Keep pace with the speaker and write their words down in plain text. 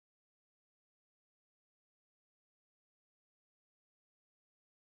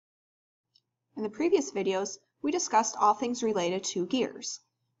In the previous videos, we discussed all things related to gears.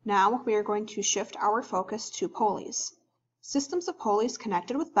 Now we are going to shift our focus to pulleys. Systems of pulleys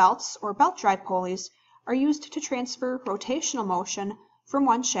connected with belts or belt drive pulleys are used to transfer rotational motion from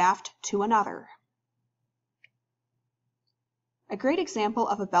one shaft to another. A great example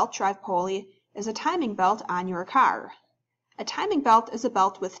of a belt drive pulley is a timing belt on your car. A timing belt is a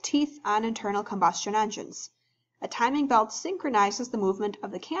belt with teeth on internal combustion engines. A timing belt synchronizes the movement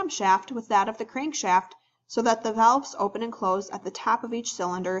of the camshaft with that of the crankshaft so that the valves open and close at the top of each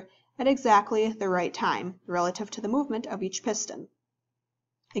cylinder at exactly the right time relative to the movement of each piston.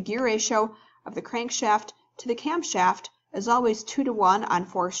 The gear ratio of the crankshaft to the camshaft is always 2:1 on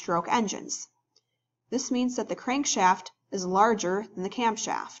 4-stroke engines. This means that the crankshaft is larger than the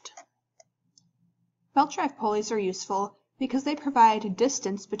camshaft. Belt drive pulleys are useful because they provide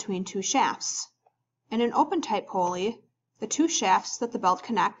distance between two shafts. In an open type pulley, the two shafts that the belt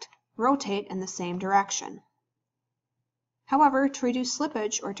connect rotate in the same direction. However, to reduce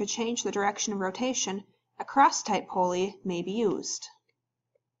slippage or to change the direction of rotation, a cross type pulley may be used.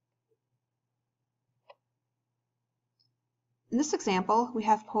 In this example, we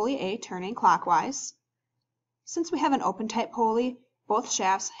have Pulley A turning clockwise. Since we have an open type pulley, both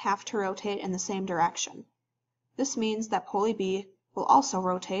shafts have to rotate in the same direction. This means that Pulley B will also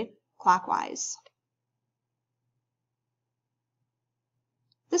rotate clockwise.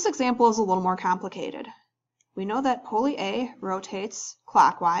 This example is a little more complicated. We know that Pulley A rotates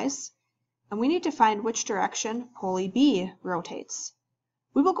clockwise, and we need to find which direction Pulley B rotates.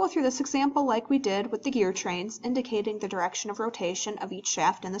 We will go through this example like we did with the gear trains, indicating the direction of rotation of each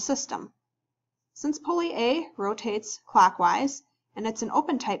shaft in the system. Since Pulley A rotates clockwise, and it's an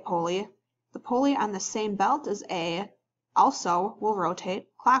open type pulley, the pulley on the same belt as A also will rotate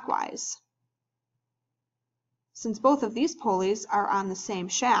clockwise. Since both of these pulleys are on the same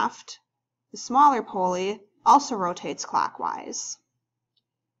shaft, the smaller pulley also rotates clockwise.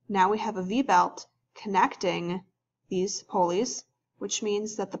 Now we have a V-belt connecting these pulleys, which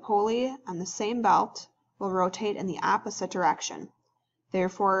means that the pulley on the same belt will rotate in the opposite direction.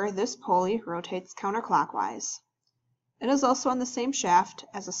 Therefore, this pulley rotates counterclockwise. It is also on the same shaft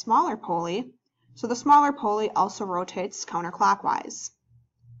as a smaller pulley, so the smaller pulley also rotates counterclockwise.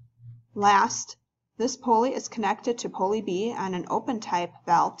 Last, this pulley is connected to Pulley B on an open type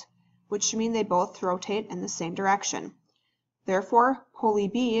belt, which means they both rotate in the same direction. Therefore, Pulley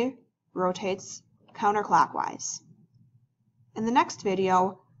B rotates counterclockwise. In the next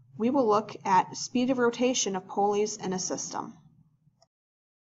video, we will look at speed of rotation of pulleys in a system.